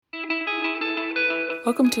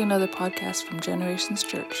Welcome to another podcast from Generations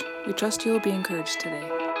Church. We trust you will be encouraged today.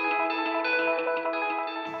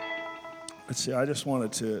 Let's see, I just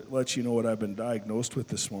wanted to let you know what I've been diagnosed with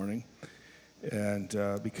this morning. And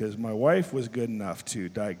because my wife was good enough to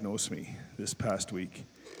diagnose me this past week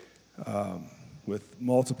with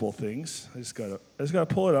multiple things. I just gotta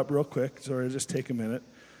pull it up real quick. Sorry, just take a minute.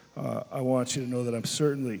 I want you to know that I'm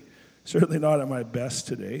certainly not at my best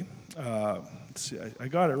today. Let's see, I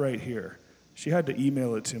got it right here. She had to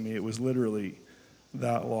email it to me. It was literally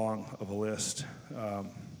that long of a list.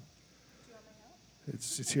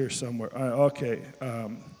 It's here somewhere. Okay.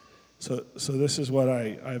 So this is what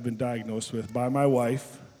I've been diagnosed with by my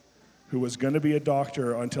wife, who was going to be a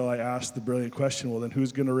doctor until I asked the brilliant question, well, then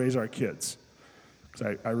who's going to raise our kids?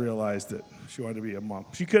 Because I realized that she wanted to be a mom.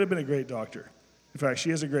 She could have been a great doctor. In fact,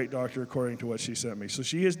 she is a great doctor according to what she sent me. So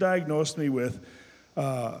she has diagnosed me with,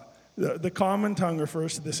 the common tongue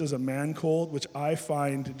refers to this as a man cold, which I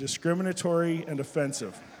find discriminatory and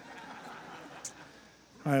offensive.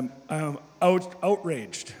 I'm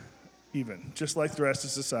outraged, even, just like the rest of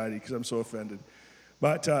society, because I'm so offended.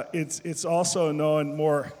 But it's also known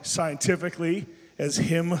more scientifically as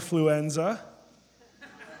himfluenza.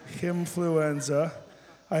 Himfluenza.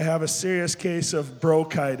 I have a serious case of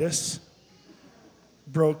bronchitis.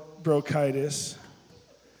 Bronchitis.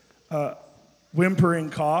 Whimpering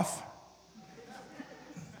cough.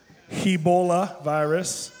 Ebola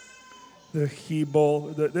virus.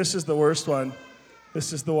 This is the worst one.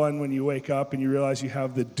 This is the one when you wake up and you realize you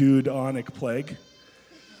have the dudonic plague.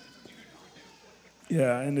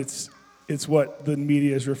 Yeah, and it's what the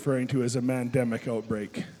media is referring to as a mandemic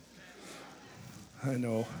outbreak. I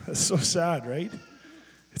know. That's so sad, right?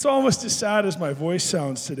 It's almost as sad as my voice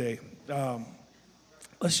sounds today.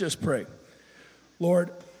 Let's just pray.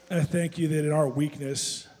 Lord, I thank you that in our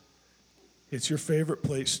weakness, it's your favorite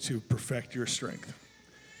place to perfect your strength.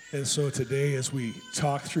 And so today, as we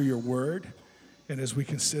talk through your word, and as we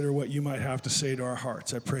consider what you might have to say to our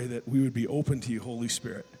hearts, I pray that we would be open to you, Holy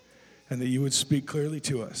Spirit, and that you would speak clearly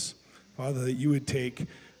to us. Father, that you would take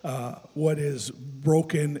what is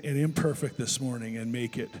broken and imperfect this morning and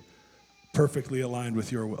make it perfectly aligned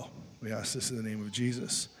with your will. We ask this in the name of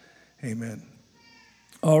Jesus. Amen.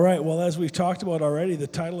 All right, well, as we've talked about already, the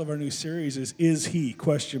title of our new series is He?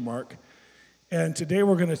 And today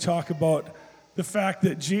we're going to talk about the fact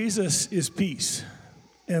that Jesus is peace.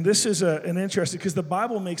 And this is an interesting, because the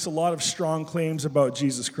Bible makes a lot of strong claims about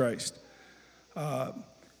Jesus Christ.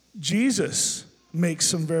 Jesus makes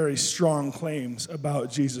some very strong claims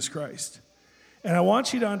about Jesus Christ. And I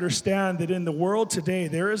want you to understand that in the world today,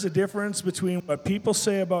 there is a difference between what people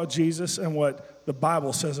say about Jesus and what the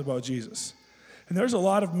Bible says about Jesus. And there's a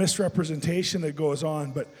lot of misrepresentation that goes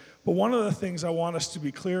on, but one of the things I want us to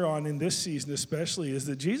be clear on in this season especially is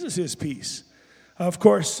that Jesus is peace. Of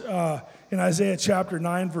course, in Isaiah chapter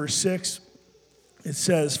 9, verse 6, it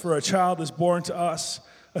says, "For a child is born to us,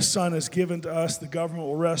 a son is given to us, the government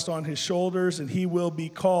will rest on his shoulders, and he will be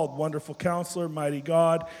called Wonderful Counselor, Mighty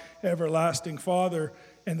God, Everlasting Father,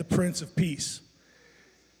 and the Prince of Peace."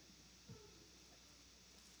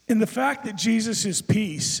 And the fact that Jesus is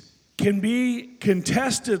peace can be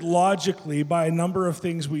contested logically by a number of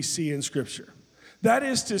things we see in Scripture. That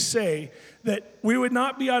is to say that we would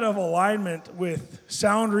not be out of alignment with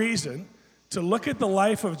sound reason to look at the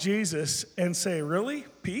life of Jesus and say, really?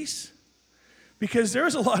 Peace? Because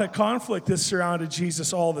there's a lot of conflict that surrounded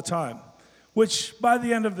Jesus all the time, which by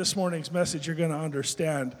the end of this morning's message you're going to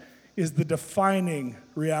understand is the defining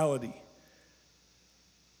reality.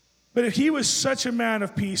 But if he was such a man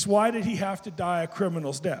of peace, why did he have to die a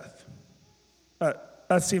criminal's death?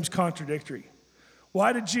 That seems contradictory.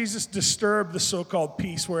 Why did Jesus disturb the so-called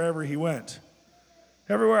peace wherever he went?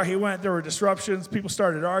 Everywhere he went, there were disruptions. People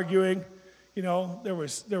started arguing. You know, there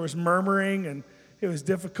was murmuring, and it was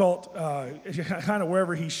difficult kind of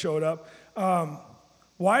wherever he showed up.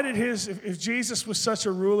 Why did if Jesus was such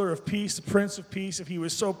a ruler of peace, the Prince of Peace, if he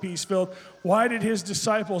was so peace-filled, why did his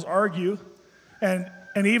disciples argue and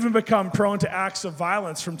even become prone to acts of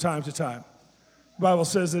violence from time to time? The Bible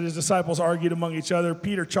says that his disciples argued among each other.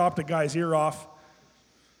 Peter chopped a guy's ear off.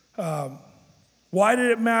 Why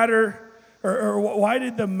did it matter, or why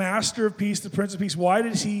did the Master of Peace, the Prince of Peace, why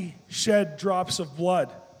did he shed drops of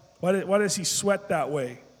blood? Why does he sweat that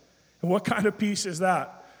way? And what kind of peace is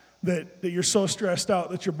that you're so stressed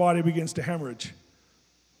out that your body begins to hemorrhage?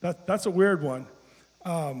 That's a weird one.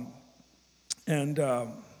 Why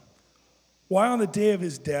on the day of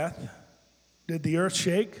his death did the earth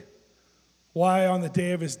shake? Why on the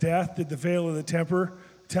day of his death did the veil of the temple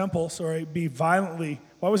be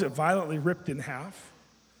why was it violently ripped in half?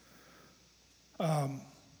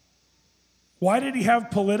 Why did he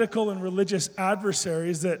have political and religious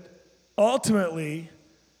adversaries that ultimately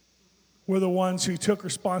were the ones who took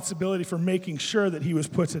responsibility for making sure that he was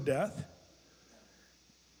put to death?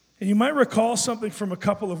 And you might recall something from a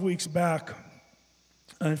couple of weeks back.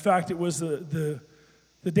 In fact, it was the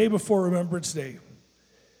day before Remembrance Day.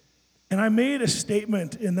 And I made a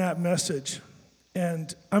statement in that message.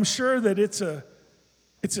 And I'm sure that it's a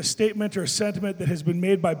statement or a sentiment that has been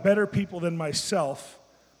made by better people than myself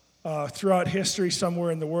throughout history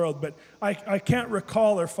somewhere in the world. But I can't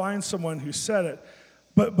recall or find someone who said it.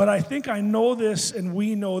 But I think I know this and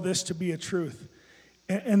we know this to be a truth.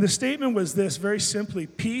 And the statement was this, very simply: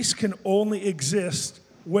 peace can only exist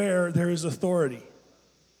where there is authority.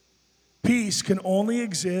 Peace can only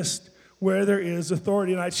exist where there is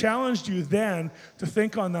authority. And I challenged you then to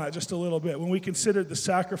think on that just a little bit when we considered the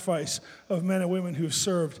sacrifice of men and women who have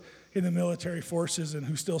served in the military forces and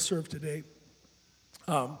who still serve today.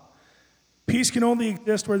 Peace can only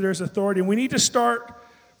exist where there's authority. And we need to start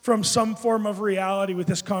from some form of reality with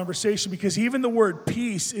this conversation, because even the word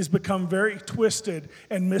peace has become very twisted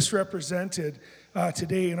and misrepresented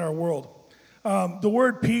today in our world. The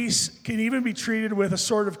word peace can even be treated with a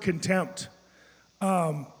sort of contempt.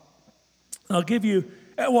 I'll give you,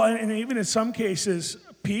 and even in some cases,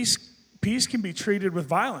 peace can be treated with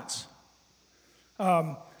violence.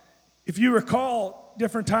 If you recall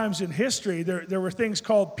different times in history, there were things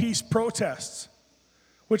called peace protests,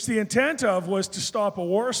 which the intent of was to stop a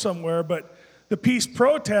war somewhere, but the peace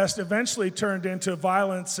protest eventually turned into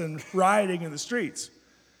violence and rioting in the streets.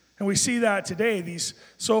 And we see that today, these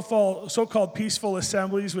so-called peaceful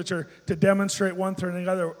assemblies, which are to demonstrate one thing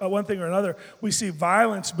or another, we see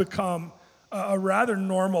violence become a rather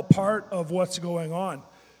normal part of what's going on.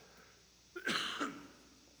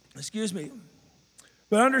 Excuse me.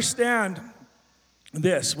 But understand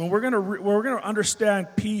this: when we're going to understand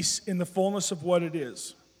peace in the fullness of what it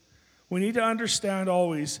is, we need to understand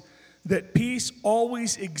always that peace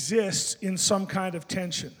always exists in some kind of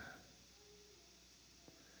tension.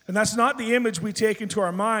 And that's not the image we take into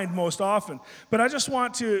our mind most often. But I just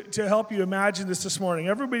want to help you imagine this morning.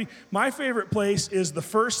 Everybody, my favorite place is the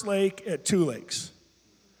First Lake at Two Lakes,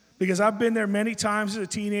 because I've been there many times as a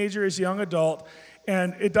teenager, as a young adult,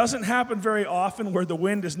 and it doesn't happen very often where the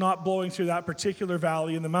wind is not blowing through that particular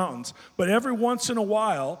valley in the mountains. But every once in a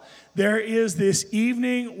while, there is this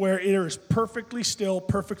evening where it is perfectly still,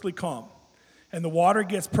 perfectly calm. And the water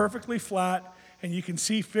gets perfectly flat, and you can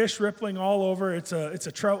see fish rippling all over. It's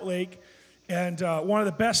a trout lake. And one of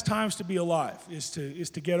the best times to be alive is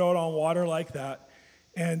to get out on water like that.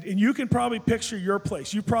 And you can probably picture your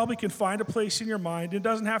place. You probably can find a place in your mind. It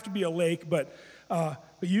doesn't have to be a lake, but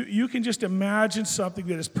you can just imagine something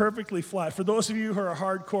that is perfectly flat. For those of you who are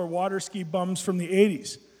hardcore water ski bums from the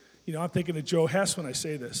 80s, I'm thinking of Joe Hess when I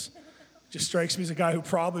say this. Just strikes me as a guy who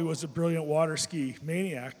probably was a brilliant water ski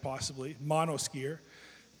maniac, possibly, mono skier.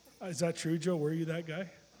 Is that true, Joe? Were you that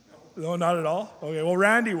guy? No, not at all? Okay, well,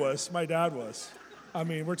 Randy was. My dad was. I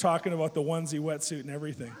mean, we're talking about the onesie wetsuit and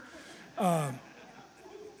everything.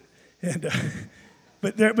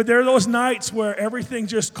 But there are those nights where everything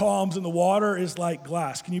just calms and the water is like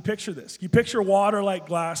glass. Can you picture this? Can you picture water like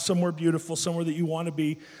glass, somewhere beautiful, somewhere that you want to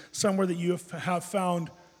be, somewhere that you have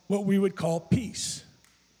found what we would call peace?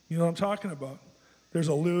 You know what I'm talking about? There's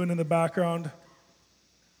a loon in the background.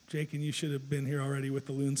 Jake, and you should have been here already with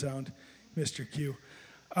the loon sound, Mr. Q.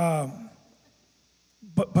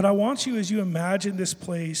 But I want you, as you imagine this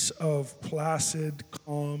place of placid,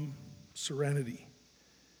 calm serenity,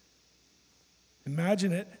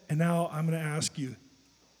 imagine it, and now I'm going to ask you,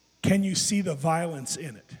 can you see the violence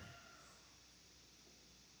in it?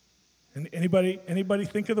 And anybody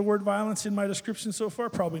think of the word violence in my description so far?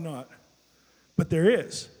 Probably not. But there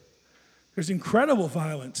is. There's incredible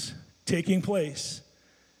violence taking place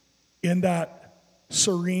in that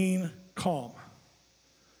serene calm.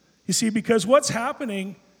 You see, because what's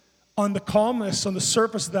happening on the calmness, on the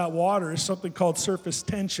surface of that water, is something called surface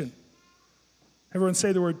tension. Everyone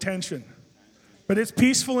say the word tension. But it's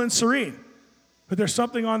peaceful and serene. But there's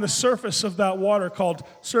something on the surface of that water called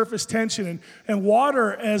surface tension. And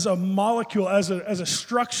water as a molecule, as a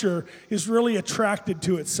structure, is really attracted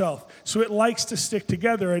to itself. So it likes to stick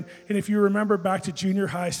together. And if you remember back to junior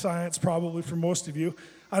high science, probably for most of you,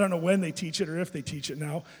 I don't know when they teach it or if they teach it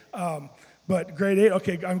now. But grade 8,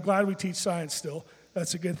 okay, I'm glad we teach science still.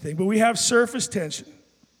 That's a good thing. But we have surface tension.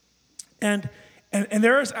 And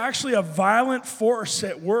there is actually a violent force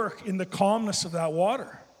at work in the calmness of that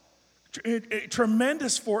water.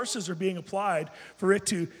 Tremendous forces are being applied for it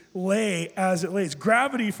to lay as it lays.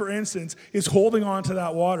 Gravity, for instance, is holding on to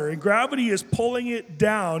that water, and gravity is pulling it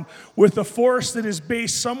down with a force that is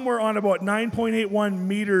based somewhere on about 9.81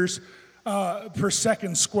 meters per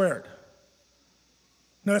second squared.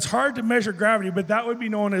 Now, it's hard to measure gravity, but that would be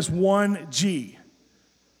known as 1G.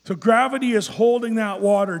 So gravity is holding that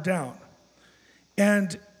water down.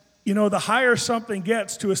 And the higher something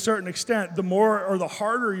gets to a certain extent, the more, or the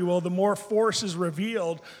harder you will, the more force is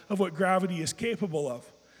revealed of what gravity is capable of.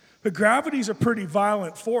 But gravity is a pretty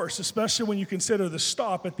violent force, especially when you consider the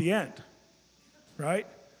stop at the end, right?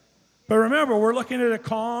 But remember, we're looking at a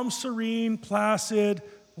calm, serene, placid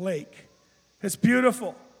lake. It's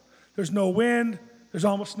beautiful. There's no wind. There's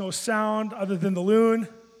almost no sound other than the loon.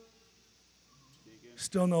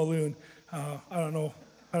 Still no loon. I don't know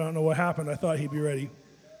what happened. I thought he'd be ready.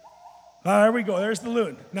 There we go. There's the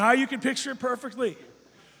loon. Now you can picture it perfectly.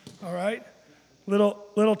 All right?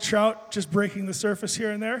 Little trout just breaking the surface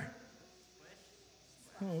here and there.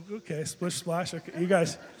 Oh, okay. Splish, splash. Okay.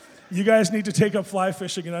 You guys need to take up fly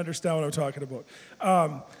fishing and understand what I'm talking about.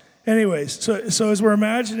 Anyways, so as we're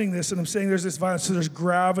imagining this, and I'm saying there's this violence, so there's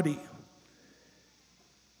gravity.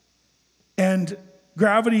 And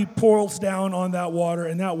gravity pulls down on that water,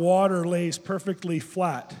 and that water lays perfectly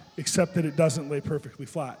flat, except that it doesn't lay perfectly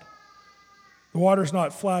flat. The water's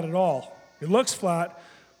not flat at all. It looks flat,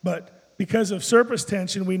 but because of surface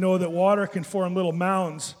tension, we know that water can form little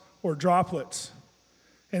mounds or droplets.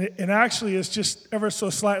 And it actually is just ever so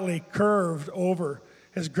slightly curved over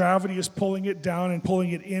as gravity is pulling it down and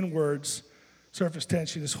pulling it inwards. Surface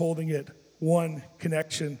tension is holding it one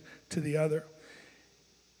connection to the other.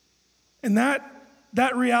 And that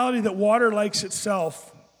reality that water likes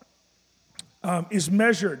itself is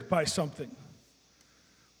measured by something.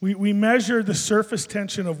 We measure the surface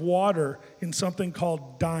tension of water in something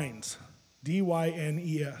called dynes,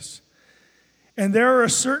 D-Y-N-E-S. And there are a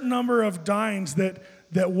certain number of dynes that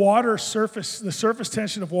the surface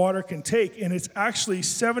tension of water can take, and it's actually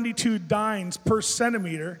 72 dynes per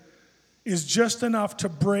centimeter is just enough to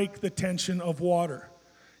break the tension of water.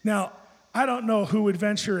 Now, I don't know who would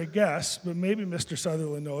venture a guess, but maybe Mr.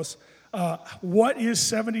 Sutherland knows. What is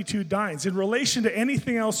 72 dynes? In relation to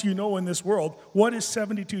anything else you know in this world, what is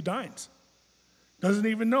 72 dynes? Doesn't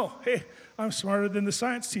even know. Hey, I'm smarter than the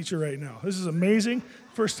science teacher right now. This is amazing.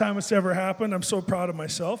 First time it's ever happened. I'm so proud of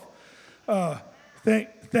myself.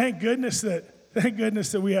 Thank goodness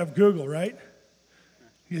that we have Google, right?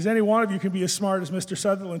 Because any one of you can be as smart as Mr.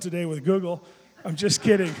 Sutherland today with Google. I'm just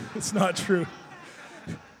kidding. It's not true.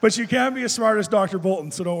 But you can be as smart as Dr.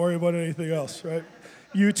 Bolton, so don't worry about anything else, right?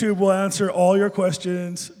 YouTube will answer all your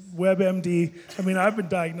questions. WebMD. I mean, I've been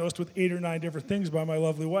diagnosed with 8 or 9 different things by my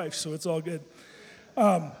lovely wife, so it's all good.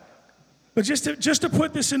 But just to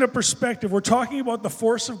put this into perspective, we're talking about the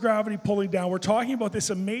force of gravity pulling down. We're talking about this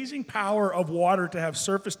amazing power of water to have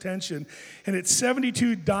surface tension, and it's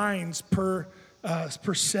 72 dynes per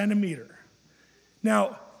centimeter.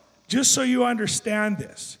 Now, just so you understand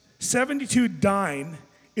this, 72 dyne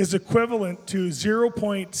is equivalent to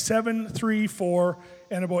 0.734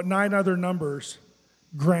 and about 9 other numbers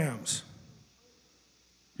grams.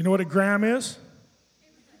 You know what a gram is?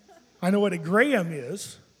 I know what a gram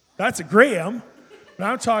is. That's a gram, but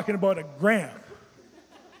I'm talking about a gram.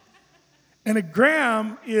 And a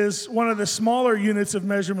gram is one of the smaller units of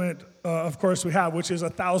measurement, of course, we have, which is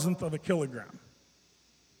 1,000th of a kilogram.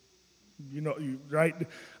 Right?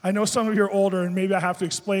 I know some of you are older, and maybe I have to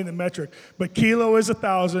explain the metric, but kilo is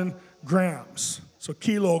 1,000 grams. So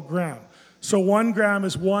kilogram. So 1 gram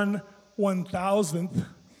is 1/1,000th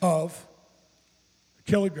of a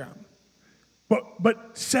kilogram.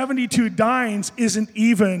 But 72 dynes isn't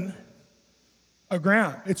even a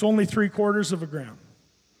gram. It's only 3/4 of a gram.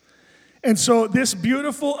 And so this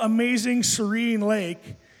beautiful, amazing, serene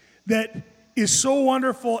lake that is so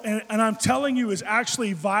wonderful, and I'm telling you, is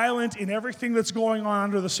actually violent in everything that's going on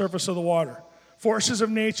under the surface of the water. Forces of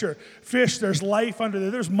nature, fish, there's life under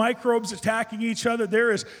there. There's microbes attacking each other.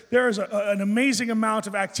 There is an amazing amount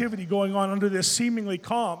of activity going on under this seemingly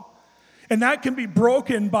calm. And that can be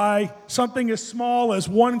broken by something as small as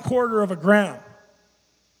 1/4 of a gram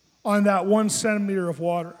on that 1 centimeter of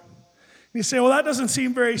water. And you say, well, that doesn't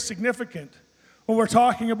seem very significant when we're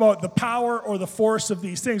talking about the power or the force of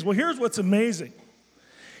these things. Well, here's what's amazing.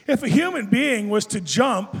 If a human being was to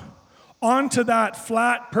jump onto that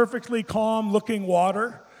flat, perfectly calm-looking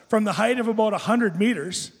water from the height of about 100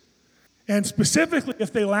 meters, and specifically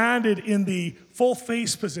if they landed in the full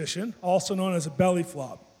face position, also known as a belly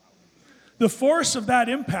flop, the force of that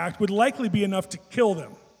impact would likely be enough to kill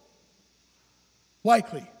them.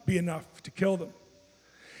 Likely be enough to kill them.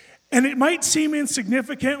 And it might seem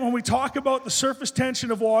insignificant when we talk about the surface tension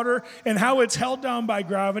of water and how it's held down by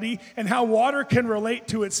gravity and how water can relate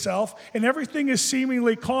to itself, and everything is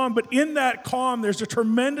seemingly calm, but in that calm there's a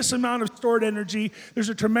tremendous amount of stored energy, there's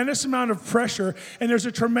a tremendous amount of pressure, and there's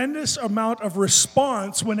a tremendous amount of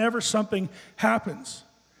response whenever something happens.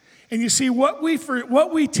 And you see, what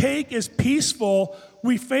we take as peaceful,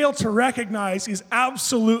 we fail to recognize is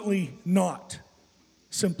absolutely not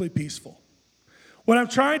simply peaceful. What I'm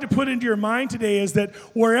trying to put into your mind today is that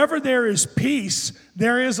wherever there is peace,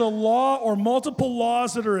 there is a law or multiple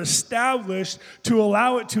laws that are established to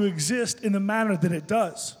allow it to exist in the manner that it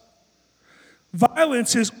does.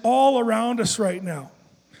 Violence is all around us right now.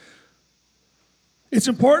 It's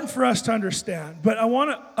important for us to understand, but I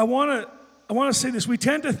want to say this. We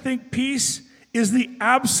tend to think peace is the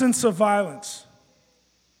absence of violence.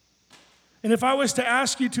 And if I was to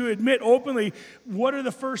ask you to admit openly, what are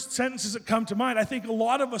the first sentences that come to mind? I think a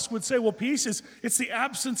lot of us would say, well, peace it's the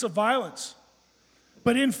absence of violence.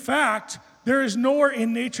 But in fact, there is nowhere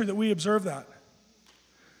in nature that we observe that.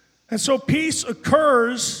 And so peace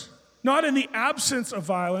occurs not in the absence of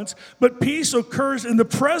violence, but peace occurs in the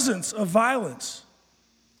presence of violence.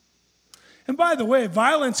 And by the way,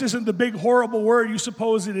 violence isn't the big horrible word you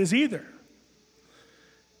suppose it is either.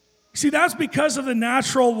 See, that's because of the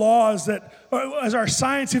natural laws that, as our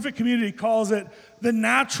scientific community calls it, the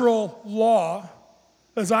natural law,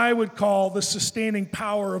 as I would call the sustaining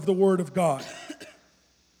power of the Word of God.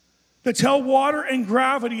 That tell water and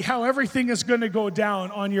gravity how everything is going to go down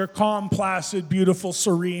on your calm, placid, beautiful,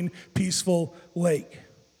 serene, peaceful lake.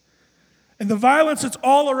 And the violence that's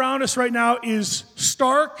all around us right now is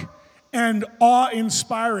stark and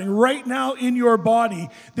awe-inspiring. Right now in your body,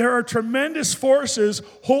 there are tremendous forces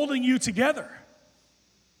holding you together.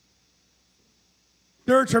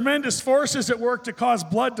 There are tremendous forces at work to cause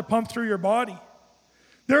blood to pump through your body.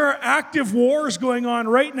 There are active wars going on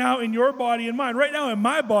right now in your body and mine. Right now in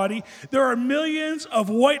my body, there are millions of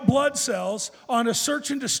white blood cells on a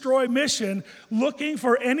search and destroy mission looking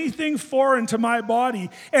for anything foreign to my body.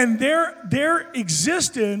 And their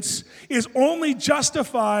existence is only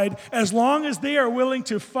justified as long as they are willing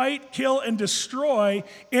to fight, kill, and destroy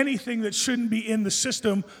anything that shouldn't be in the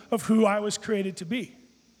system of who I was created to be.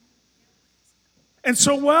 And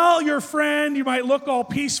so while your friend, you might look all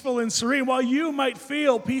peaceful and serene, while you might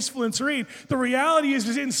feel peaceful and serene, the reality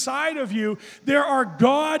is inside of you, there are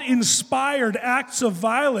God-inspired acts of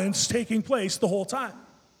violence taking place the whole time.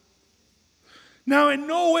 Now, in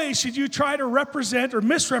no way should you try to represent or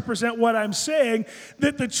misrepresent what I'm saying,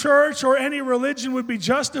 that the church or any religion would be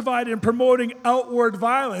justified in promoting outward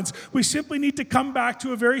violence. We simply need to come back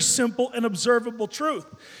to a very simple and observable truth.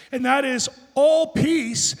 And that is, all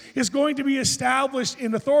peace is going to be established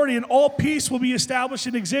in authority, and all peace will be established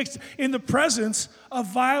and exist in the presence of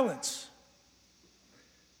violence.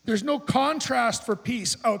 There's no contrast for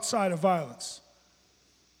peace outside of violence.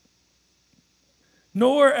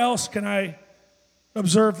 Nowhere else can I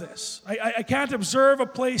observe this. I can't observe a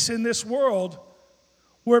place in this world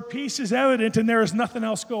where peace is evident and there is nothing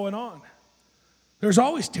else going on. There's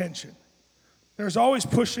always tension. There's always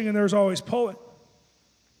pushing and there's always pulling.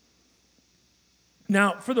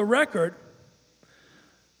 Now, for the record,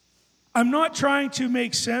 I'm not trying to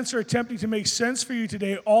make sense or attempting to make sense for you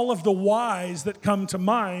today all of the whys that come to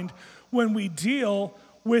mind when we deal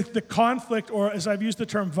with the conflict, or as I've used the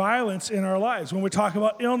term, violence in our lives. When we talk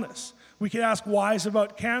about illness, we could ask whys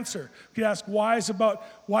about cancer. We could ask whys about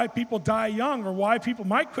why people die young, or why people,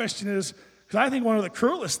 my question is, because I think one of the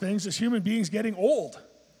cruelest things is human beings getting old.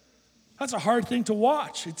 That's a hard thing to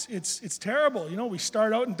watch. It's terrible. You know, we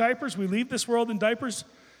start out in diapers, we leave this world in diapers,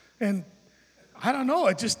 and I don't know,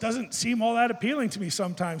 it just doesn't seem all that appealing to me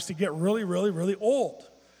sometimes to get really, really, really old.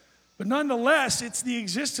 But nonetheless, it's the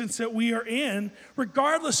existence that we are in,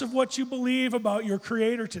 regardless of what you believe about your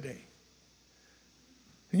Creator today.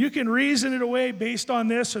 And you can reason it away based on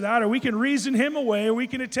this or that, or we can reason Him away, or we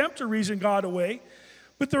can attempt to reason God away.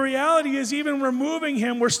 But the reality is, even removing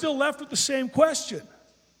Him, we're still left with the same question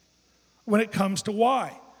when it comes to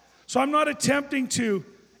why. So I'm not attempting to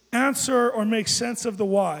answer or make sense of the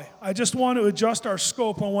why. I just want to adjust our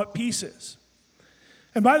scope on what peace is.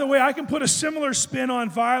 And by the way, I can put a similar spin on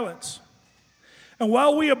violence. And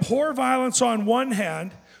while we abhor violence on one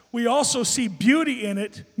hand, we also see beauty in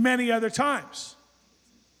it many other times.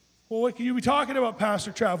 Well, what can you be talking about,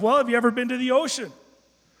 Pastor Trav? Well, have you ever been to the ocean?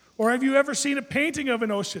 Or have you ever seen a painting of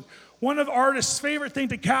an ocean? One of artists' favorite thing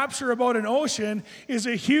to capture about an ocean is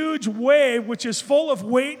a huge wave which is full of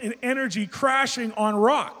weight and energy crashing on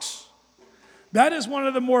rocks. That is one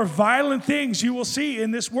of the more violent things you will see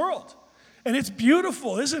in this world. And it's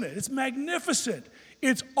beautiful, isn't it? It's magnificent.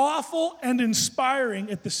 It's awful and inspiring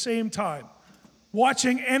at the same time.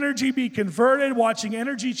 Watching energy be converted, watching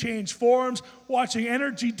energy change forms, watching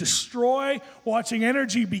energy destroy, watching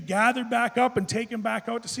energy be gathered back up and taken back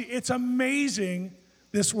out to sea. It's amazing,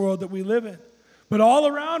 this world that we live in. But all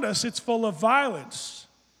around us, it's full of violence.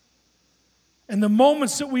 And the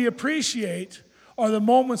moments that we appreciate are the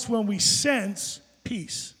moments when we sense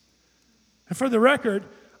peace. And for the record,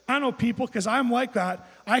 I know people, because I'm like that,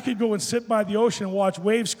 I could go and sit by the ocean and watch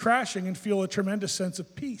waves crashing and feel a tremendous sense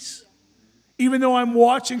of peace, even though I'm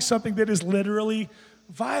watching something that is literally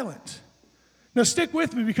violent. Now stick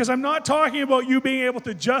with me, because I'm not talking about you being able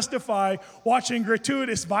to justify watching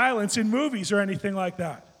gratuitous violence in movies or anything like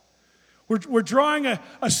that. We're drawing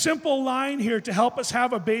a simple line here to help us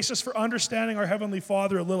have a basis for understanding our Heavenly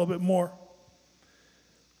Father a little bit more.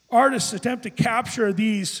 Artists attempt to capture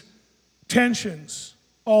these tensions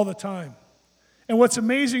all the time. And what's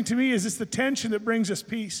amazing to me is it's the tension that brings us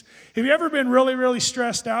peace. Have you ever been really, really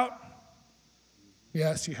stressed out?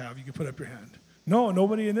 Yes, you have. You can put up your hand. No,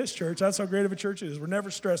 nobody in this church. That's how great of a church it is. We're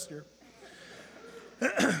never stressed here.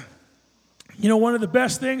 You know, one of the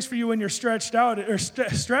best things for you when you're stretched out or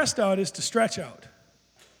stressed out is to stretch out.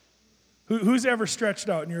 Who's ever stretched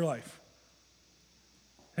out in your life?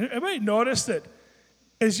 Anybody notice that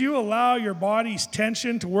as you allow your body's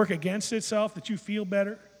tension to work against itself, that you feel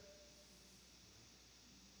better?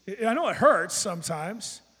 I know it hurts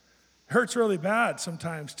sometimes. It hurts really bad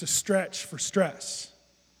sometimes to stretch for stress.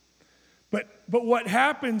 But what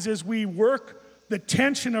happens is we work the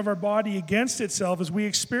tension of our body against itself as we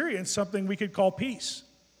experience something we could call peace.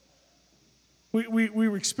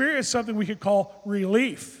 We experience something we could call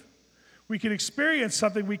relief. We could experience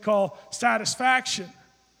something we call satisfaction.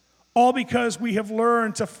 All because we have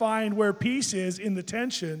learned to find where peace is in the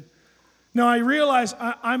tension. Now I realize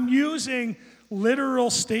I'm using literal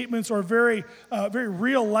statements or very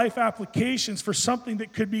real life applications for something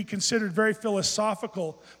that could be considered very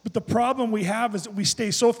philosophical. But the problem we have is that we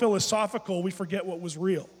stay so philosophical we forget what was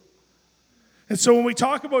real. And so when we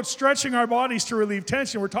talk about stretching our bodies to relieve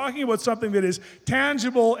tension, we're talking about something that is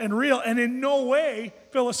tangible and real and in no way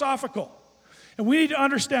philosophical. And we need to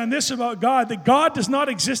understand this about God, that God does not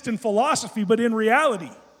exist in philosophy but in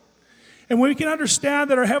reality. And when we can understand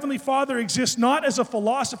that our Heavenly Father exists not as a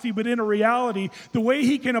philosophy, but in a reality, the way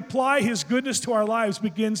He can apply His goodness to our lives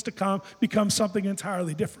begins to become something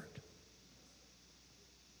entirely different.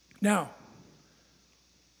 Now,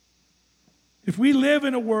 if we live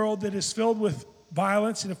in a world that is filled with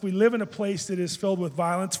violence, and if we live in a place that is filled with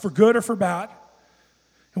violence, for good or for bad,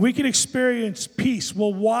 and we can experience peace,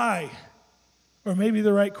 well, why? Or maybe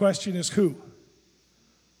the right question is who?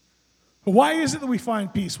 But why is it that we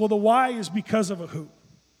find peace? Well, the why is because of a who.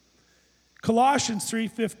 Colossians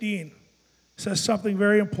 3:15 says something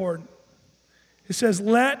very important. It says,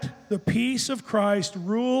 "Let the peace of Christ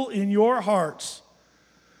rule in your hearts,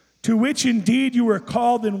 to which indeed you were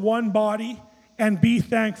called in one body, and be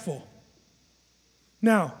thankful."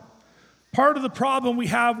 Now, part of the problem we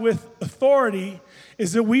have with authority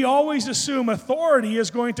is that we always assume authority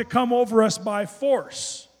is going to come over us by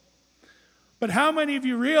force. But how many of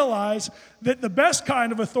you realize that the best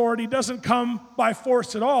kind of authority doesn't come by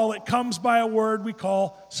force at all? It comes by a word we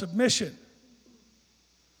call submission.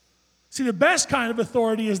 See, the best kind of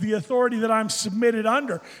authority is the authority that I'm submitted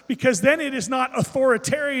under, because then it is not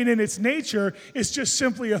authoritarian in its nature, it's just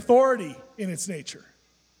simply authority in its nature.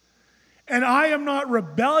 And I am not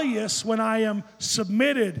rebellious when I am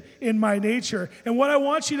submitted in my nature. And what I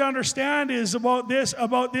want you to understand is about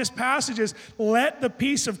this passage is, let the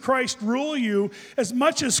peace of Christ rule you. As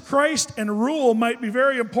much as Christ and rule might be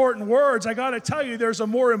very important words, I got to tell you there's a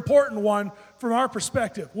more important one from our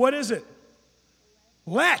perspective. What is it?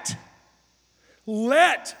 Let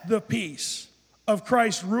the peace of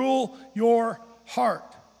Christ rule your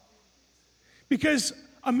heart. Because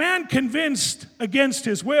a man convinced against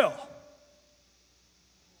his will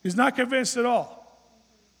is not convinced at all.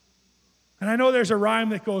 And I know there's a rhyme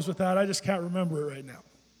that goes with that. I just can't remember it right now.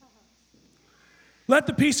 Let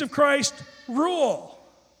the peace of Christ rule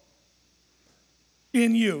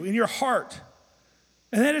in you, in your heart.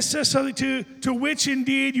 And then it says something to which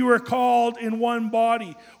indeed you were called in one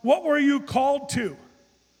body. What were you called to?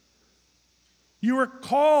 You were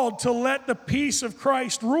called to let the peace of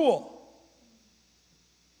Christ rule.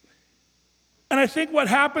 And I think what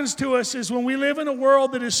happens to us is when we live in a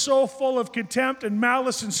world that is so full of contempt and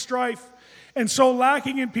malice and strife and so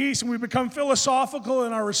lacking in peace, and we become philosophical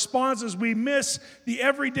in our responses, we miss the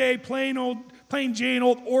everyday, plain Jane,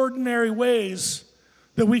 old ordinary ways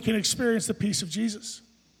that we can experience the peace of Jesus.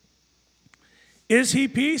 Is He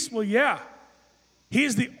peace? Well, yeah. He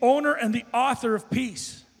is the owner and the author of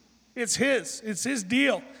peace. It's his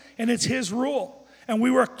deal, and it's his rule. And we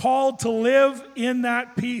were called to live in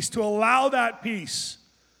that peace, to allow that peace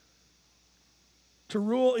to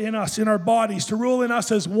rule in us, in our bodies, to rule in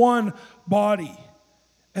us as one body.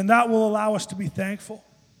 And that will allow us to be thankful.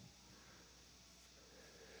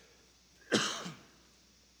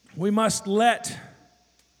 We must let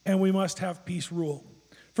and we must have peace rule.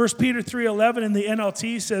 1 Peter 3:11 in the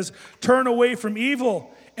NLT says, turn away from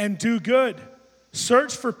evil and do good.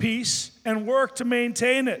 Search for peace and work to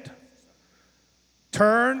maintain it.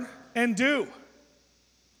 Turn and do.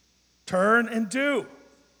 Turn and do.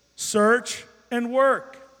 Search and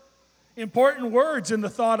work. Important words in the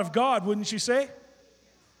thought of God, wouldn't you say?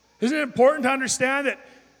 Isn't it important to understand that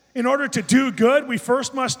in order to do good, we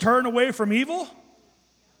first must turn away from evil?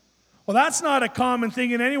 Well, that's not a common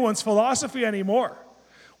thing in anyone's philosophy anymore.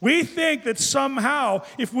 We think that somehow,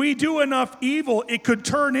 if we do enough evil, it could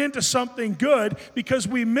turn into something good because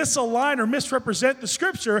we misalign or misrepresent the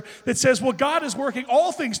scripture that says, well, God is working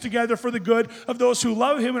all things together for the good of those who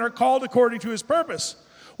love him and are called according to his purpose.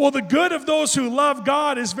 Well, the good of those who love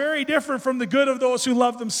God is very different from the good of those who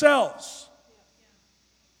love themselves.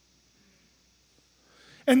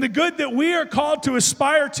 And the good that we are called to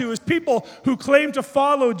aspire to as people who claim to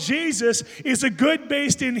follow Jesus is a good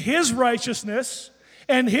based in his righteousness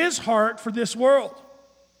and his heart for this world.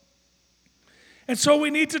 And so we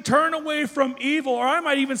need to turn away from evil, or I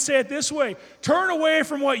might even say it this way, turn away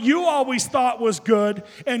from what you always thought was good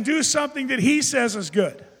and do something that he says is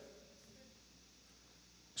good.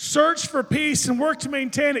 Search for peace and work to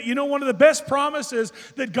maintain it. You know, one of the best promises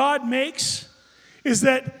that God makes is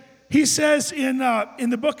that he says in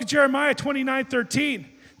the book of Jeremiah 29:13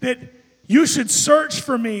 that you should search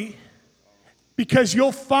for me because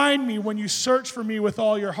you'll find me when you search for me with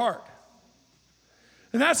all your heart.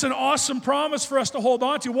 And that's an awesome promise for us to hold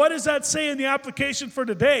on to. What does that say in the application for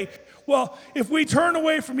today? Well, if we turn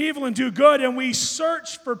away from evil and do good and we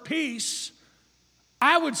search for peace,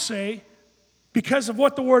 I would say, because of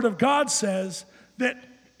what the Word of God says, that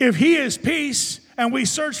if he is peace and we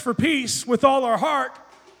search for peace with all our heart,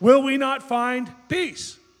 will we not find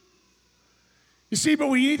peace? You see, but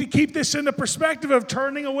we need to keep this in the perspective of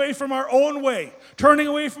turning away from our own way, turning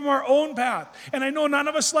away from our own path. And I know none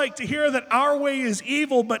of us like to hear that our way is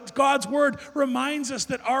evil, but God's word reminds us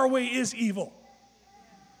that our way is evil.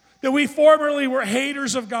 That we formerly were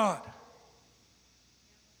haters of God.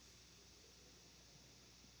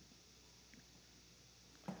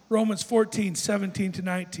 Romans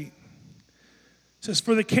 14:17-19 says,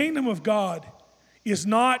 for the kingdom of God is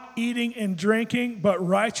not eating and drinking, but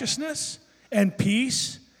righteousness and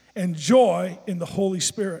peace and joy in the Holy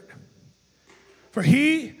Spirit. For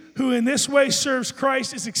he who in this way serves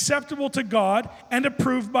Christ is acceptable to God and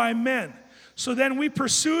approved by men. So then we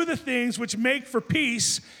pursue the things which make for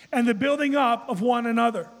peace and the building up of one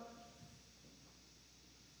another.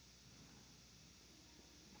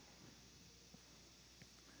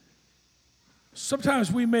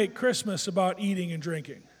 Sometimes we make Christmas about eating and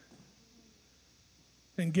drinking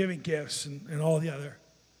and giving gifts and all the other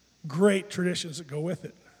great traditions that go with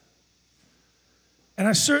it. And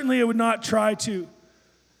I certainly would not try to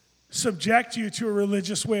subject you to a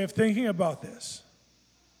religious way of thinking about this.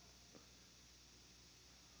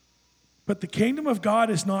 But the kingdom of God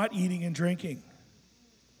is not eating and drinking.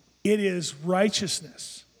 It is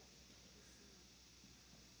righteousness.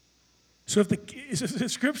 So if the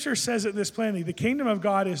scripture says it this plainly, the kingdom of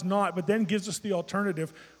God is not, but then gives us the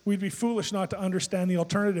alternative, we'd be foolish not to understand the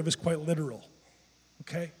alternative is quite literal.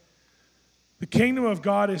 Okay? The kingdom of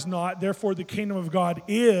God is not, therefore the kingdom of God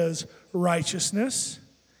is righteousness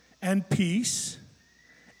and peace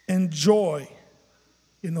and joy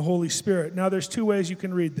in the Holy Spirit. Now there's two ways you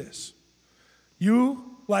can read this.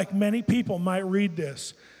 You, like many people, might read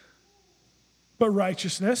this, but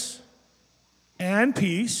righteousness and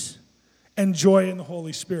peace and joy in the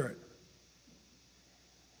Holy Spirit.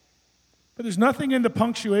 But there's nothing in the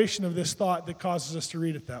punctuation of this thought that causes us to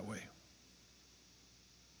read it that way.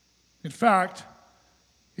 In fact,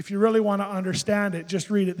 if you really want to understand it, just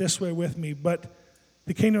read it this way with me. But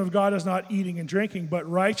the kingdom of God is not eating and drinking, but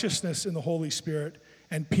righteousness in the Holy Spirit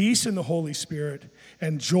and peace in the Holy Spirit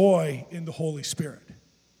and joy in the Holy Spirit.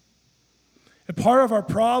 And part of our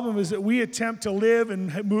problem is that we attempt to live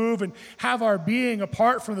and move and have our being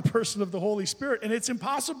apart from the person of the Holy Spirit, and it's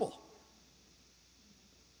impossible.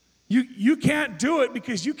 You can't do it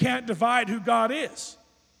because you can't divide who God is.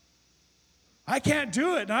 I can't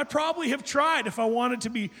do it, and I probably have tried if I wanted to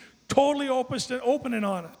be totally open and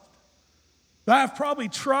honest. But I've probably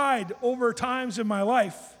tried over times in my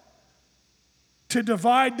life to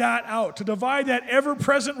divide that out, to divide that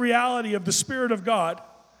ever-present reality of the Spirit of God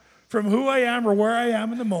from who I am or where I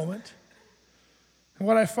am in the moment. And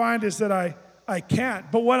what I find is that I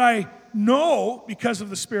can't. But what I know because of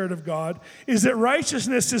the Spirit of God is that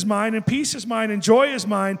righteousness is mine and peace is mine and joy is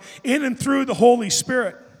mine in and through the Holy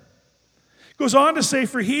Spirit. It goes on to say,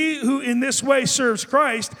 for he who in this way serves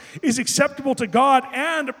Christ is acceptable to God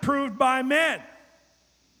and approved by men.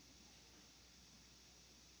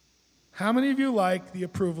 How many of you like the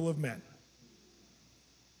approval of men?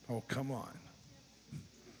 Oh, come on.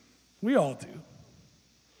 We all do.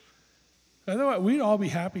 Otherwise, we'd all be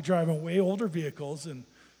happy driving way older vehicles and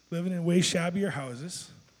living in way shabbier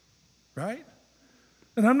houses, right?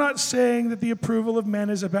 And I'm not saying that the approval of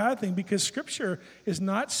men is a bad thing, because Scripture is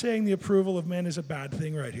not saying the approval of men is a bad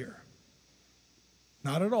thing right here.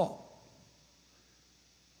 Not at all.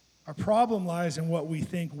 Our problem lies in what we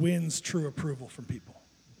think wins true approval from people.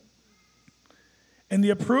 And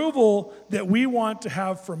the approval that we want to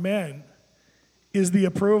have from men is the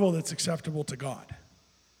approval that's acceptable to God.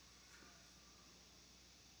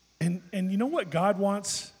 And you know what God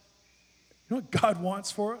wants? You know what God wants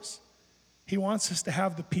for us? He wants us to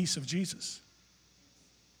have the peace of Jesus.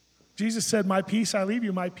 Jesus said, my peace I leave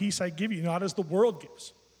you, my peace I give you, not as the world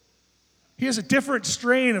gives. He has a different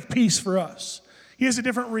strain of peace for us. He has a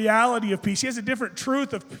different reality of peace. He has a different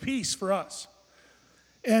truth of peace for us.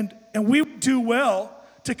 And we do well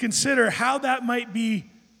to consider how that might be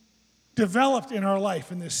developed in our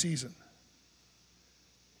life in this season.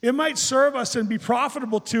 It might serve us and be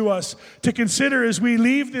profitable to us to consider as we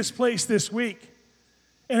leave this place this week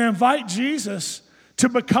and invite Jesus to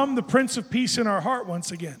become the Prince of Peace in our heart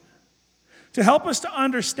once again. To help us to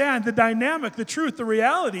understand the dynamic, the truth, the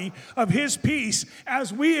reality of his peace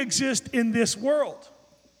as we exist in this world.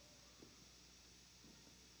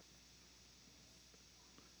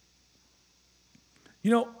 You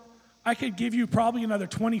know, I could give you probably another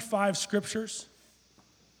 25 scriptures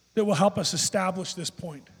that will help us establish this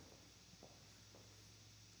point.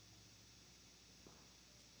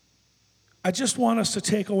 I just want us to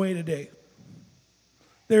take away today.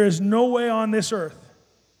 There is no way on this earth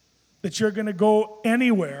that you're going to go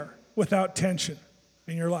anywhere without tension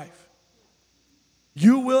in your life.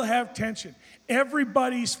 You will have tension.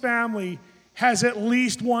 Everybody's family has at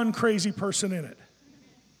least one crazy person in it.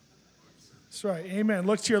 That's right. Amen.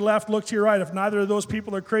 Look to your left, look to your right. If neither of those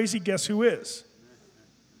people are crazy, guess who is?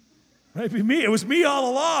 Might be me. It was me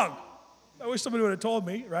all along. I wish somebody would have told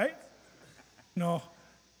me, right? No.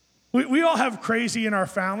 We all have crazy in our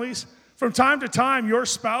families. From time to time, your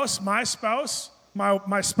spouse, my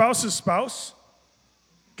spouse's spouse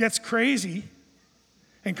gets crazy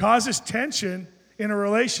and causes tension in a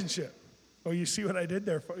relationship. Oh, you see what I did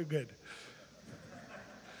there? Good.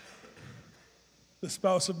 The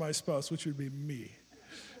spouse of my spouse, which would be me,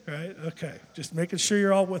 right? Okay, just making sure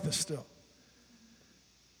you're all with us still.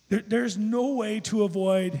 There's no way to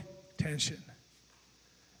avoid tension.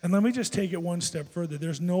 And let me just take it one step further.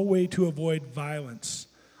 There's no way to avoid violence.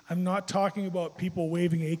 I'm not talking about people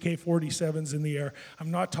waving AK-47s in the air.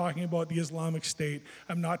 I'm not talking about the Islamic State.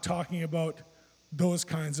 I'm not talking about those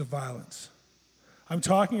kinds of violence. I'm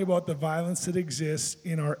talking about the violence that exists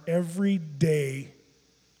in our everyday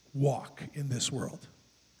walk in this world.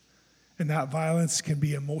 And that violence can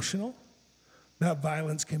be emotional. That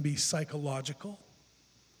violence can be psychological.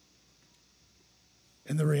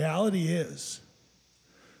 And the reality is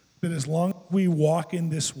that as long as we walk in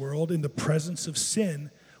this world in the presence of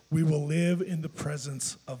sin, we will live in the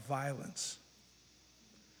presence of violence.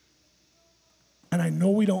 And I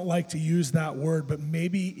know we don't like to use that word, but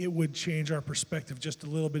maybe it would change our perspective just a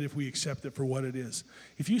little bit if we accept it for what it is.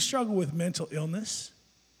 If you struggle with mental illness,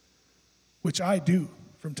 which I do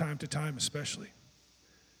from time to time especially,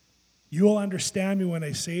 you will understand me when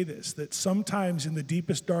I say this, that sometimes in the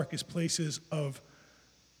deepest, darkest places of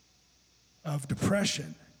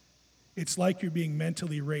depression, it's like you're being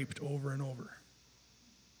mentally raped over and over.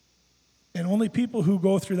 And only people who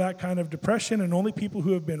go through that kind of depression and only people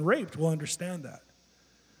who have been raped will understand that.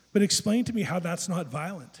 But explain to me how that's not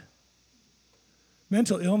violent.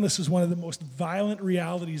 Mental illness is one of the most violent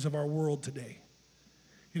realities of our world today.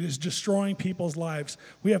 It is destroying people's lives.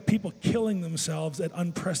 We have people killing themselves at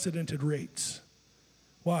unprecedented rates.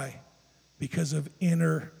 Why? Because of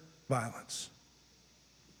inner violence.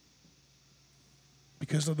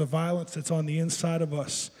 Because of the violence that's on the inside of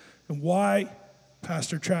us. And why,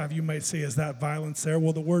 Pastor Trav, you might say, is that violence there?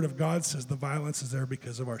 Well, the Word of God says the violence is there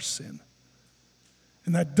because of our sin.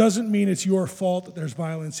 And that doesn't mean it's your fault that there's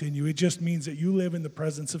violence in you. It just means that you live in the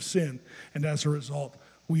presence of sin. And as a result,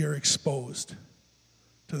 we are exposed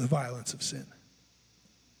to the violence of sin.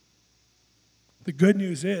 The good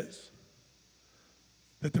news is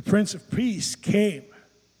that the Prince of Peace came,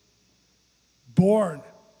 born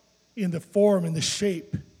in the form, in the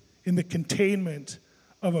shape, in the containment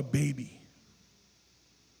of a baby.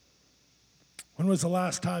 When was the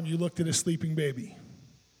last time you looked at a sleeping baby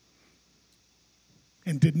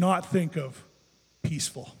and did not think of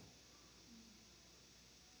peaceful?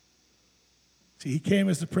 See, he came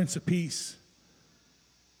as the Prince of Peace,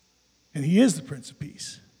 and he is the Prince of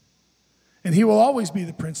Peace, and he will always be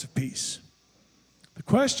the Prince of Peace. The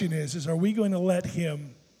question is are we going to let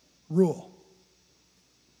him rule?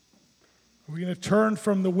 Are we going to turn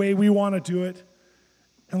from the way we want to do it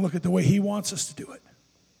and look at the way he wants us to do it?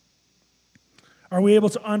 Are we able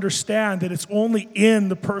to understand that it's only in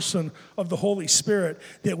the person of the Holy Spirit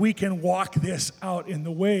that we can walk this out in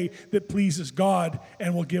the way that pleases God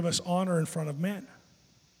and will give us honor in front of men?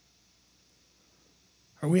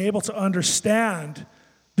 Are we able to understand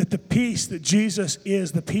that the peace that Jesus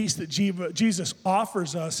is, the peace that Jesus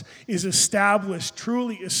offers us, is established,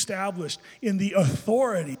 truly established in the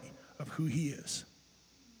authority of who he is?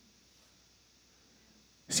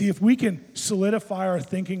 See, if we can solidify our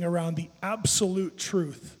thinking around the absolute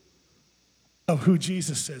truth of who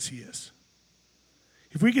Jesus says he is,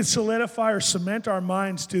 if we can solidify or cement our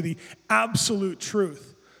minds to the absolute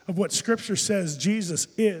truth of what Scripture says Jesus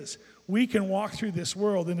is, we can walk through this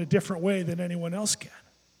world in a different way than anyone else can.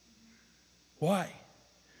 Why?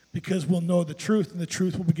 Because we'll know the truth, and the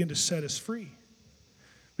truth will begin to set us free.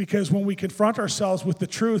 Because when we confront ourselves with the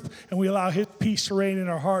truth and we allow his peace to reign in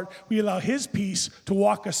our heart, we allow his peace to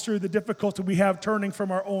walk us through the difficulty we have turning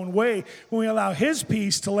from our own way, when we allow his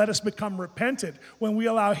peace to let us become repentant, when we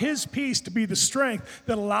allow his peace to be the strength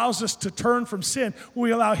that allows us to turn from sin, when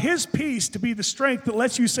we allow his peace to be the strength that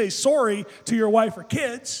lets you say sorry to your wife or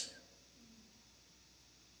kids,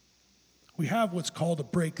 we have what's called a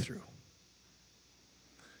breakthrough.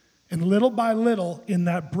 And little by little, in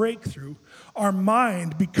that breakthrough, our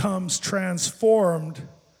mind becomes transformed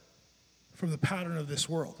from the pattern of this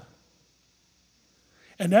world.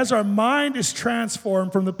 And as our mind is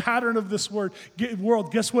transformed from the pattern of this world,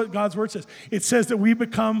 guess what God's word says? It says that we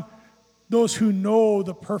become those who know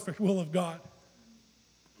the perfect will of God.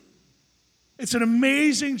 It's an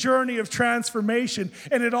amazing journey of transformation,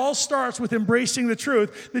 and it all starts with embracing the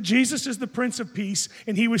truth that Jesus is the Prince of Peace,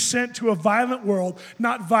 and he was sent to a violent world,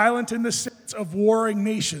 not violent in the sense of warring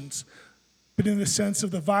nations, but in the sense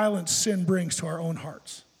of the violence sin brings to our own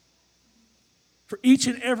hearts. For each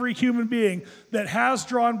and every human being that has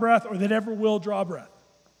drawn breath or that ever will draw breath.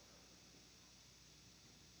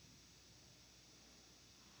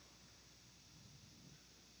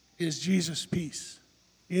 Is Jesus peace?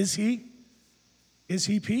 Is he? Is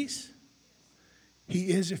he peace?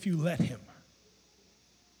 He is if you let him.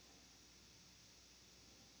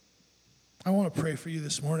 I want to pray for you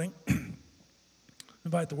this morning.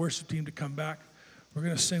 Invite the worship team to come back. We're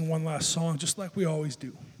going to sing one last song just like we always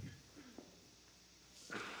do.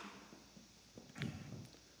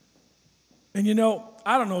 And you know,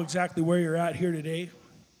 I don't know exactly where you're at here today.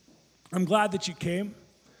 I'm glad that you came.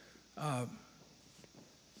 And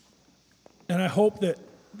I hope that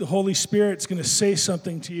the Holy Spirit's going to say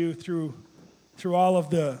something to you through all of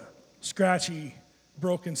the scratchy,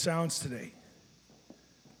 broken sounds today.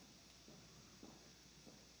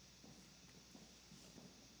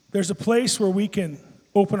 There's a place where we can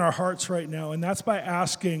open our hearts right now, and that's by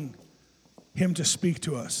asking him to speak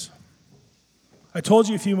to us. I told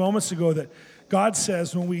you a few moments ago that God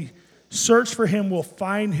says when we search for him, we'll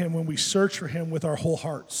find him when we search for him with our whole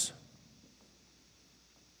hearts.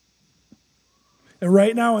 And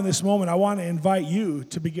right now in this moment, I want to invite you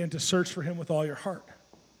to begin to search for him with all your heart.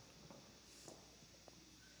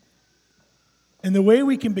 And the way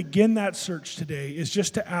we can begin that search today is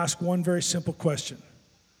just to ask one very simple question.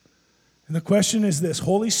 And the question is this: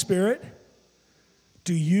 Holy Spirit,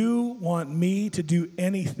 do you want me to do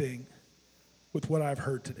anything with what I've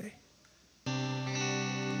heard today?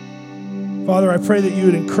 Father, I pray that you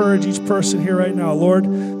would encourage each person here right now, Lord,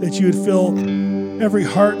 that you would fill every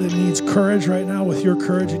heart that needs courage right now with your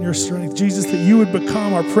courage and your strength. Jesus, that you would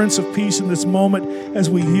become our Prince of Peace in this moment as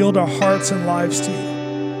we yield our hearts and lives to you.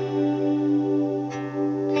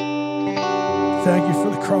 Thank you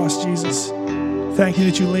for the cross, Jesus. Thank you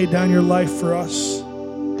that you laid down your life for us.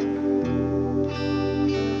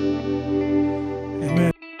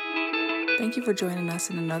 Amen. Thank you for joining us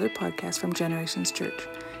in another podcast from Generations Church.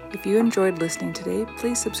 If you enjoyed listening today,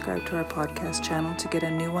 please subscribe to our podcast channel to get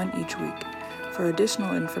a new one each week. For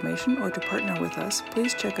additional information or to partner with us,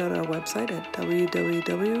 please check out our website at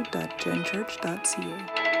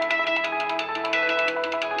www.genchurch.ca.